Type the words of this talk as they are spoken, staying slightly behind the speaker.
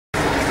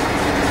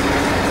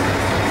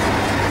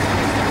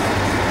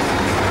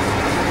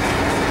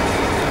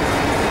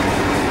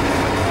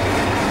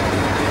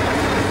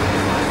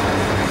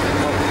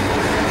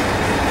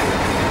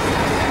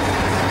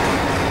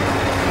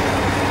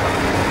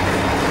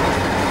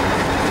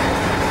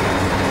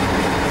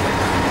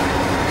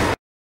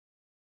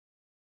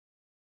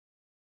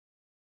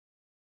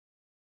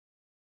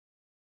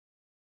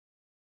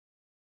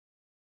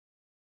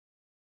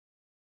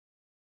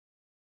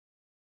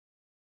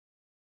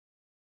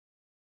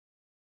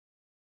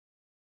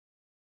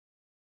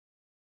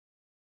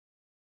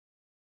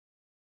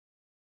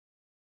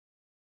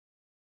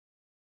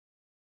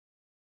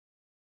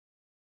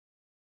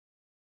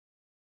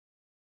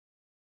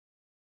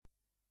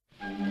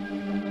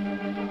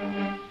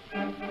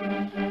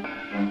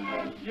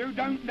You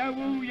don't know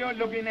who you're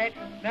looking at,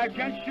 now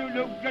just you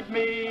look at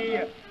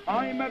me.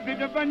 I'm a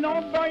bit of a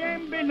knob, I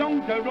am,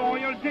 belong to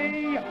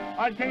royalty.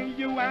 I'll tell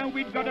you how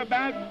it got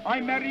about,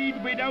 I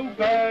married Widow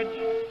Birch.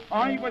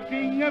 I was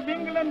King of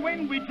England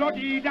when we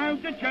trotted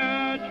out to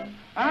church.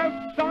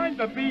 Outside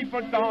the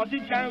people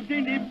started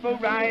shouting in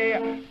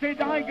hooray.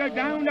 Said I go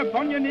down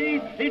upon your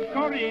knees, it's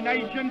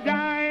coronation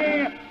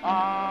day.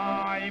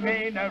 I'm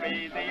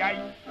Henry the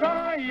Eighth,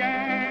 I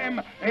am.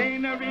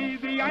 Henry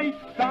the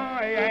Eighth,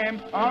 I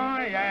am.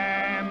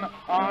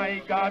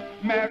 I got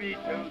married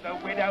to the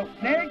widow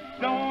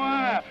next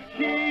door.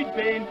 She'd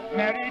been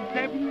married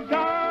 7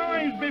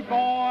 times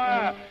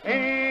before.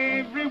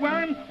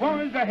 Everyone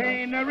was a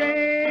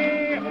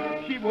Henry.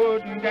 She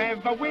wouldn't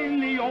have a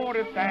Willie or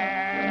a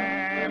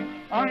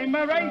Sam. I'm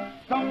a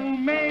race-old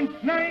man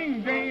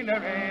named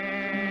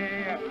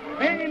Henry.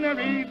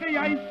 Henry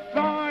the Eighth,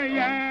 I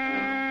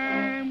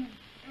am.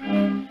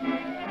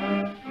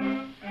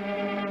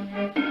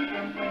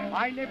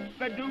 I left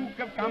the Duke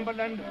of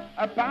Cumberland,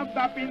 a pub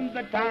up in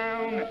the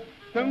town.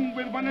 Soon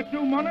with 1 or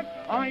 2 monarchs,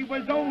 I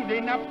was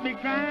holding up me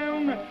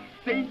crown.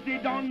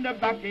 Seated on the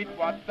bucket,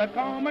 what the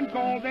common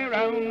call their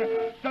own.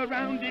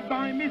 Surrounded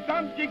by me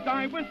subjects,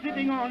 I was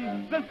sitting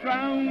on the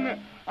throne.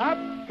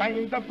 Up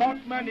came the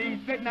potman, he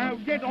said, now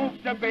get off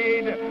to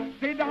bed.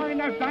 Said I,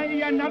 now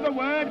say another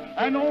word,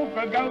 and off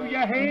will go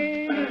your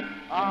head.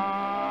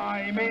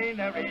 I'm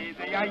Henry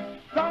the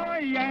Eighth, I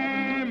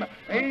am.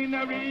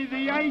 Henry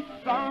the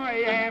Eighth, I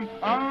am.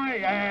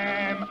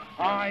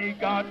 I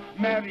got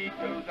married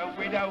to the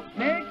widow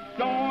next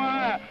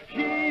door.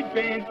 She'd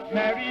been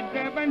married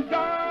 7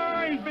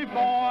 times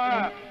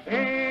before.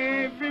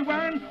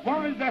 Everyone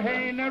was a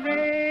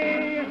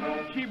Henry.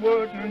 She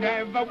wouldn't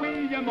have a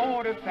William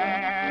or a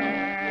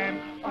Sam.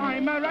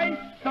 I'm a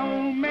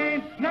race-old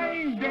man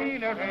named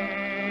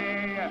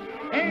Henry.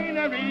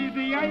 Henry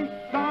the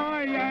Eighth,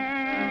 I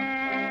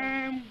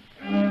am.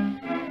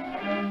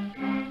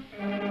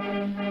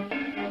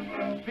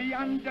 The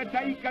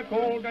undertaker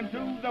called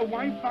unto the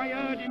wife, I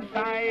heard him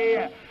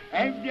say,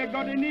 have you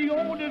got any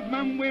orders,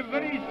 mum? We're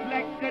very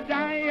slack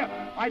today.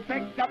 I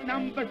packed up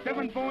number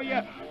 7 for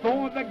you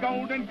for the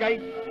Golden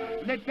Gate.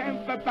 Let's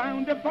have a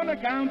pound upon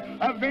account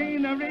of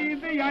Henry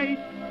the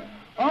Eighth.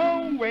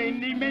 Oh,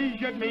 when he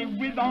measured me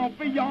with half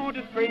a yard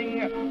of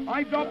string,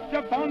 I dropped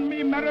upon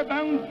me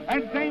marrow-bones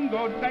and sang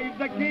God Save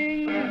the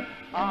King.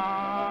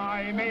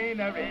 I'm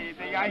Henry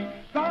the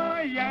Eighth,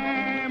 I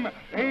am.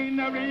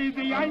 Henry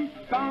the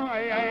Eighth,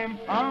 I am.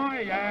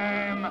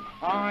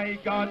 I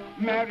got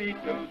married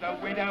to the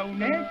widow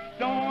next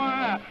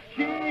door.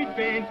 She'd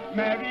been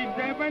married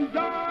 7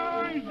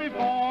 times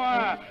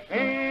before.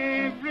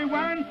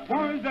 Everyone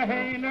was a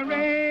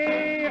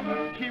Henry.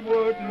 She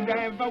wouldn't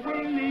have a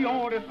Willie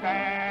or a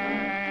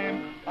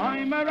Sam.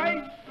 I'm a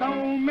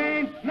race-old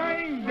man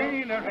named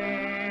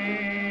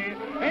Henry.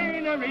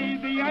 Henry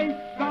the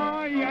Eighth,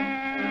 I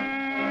am.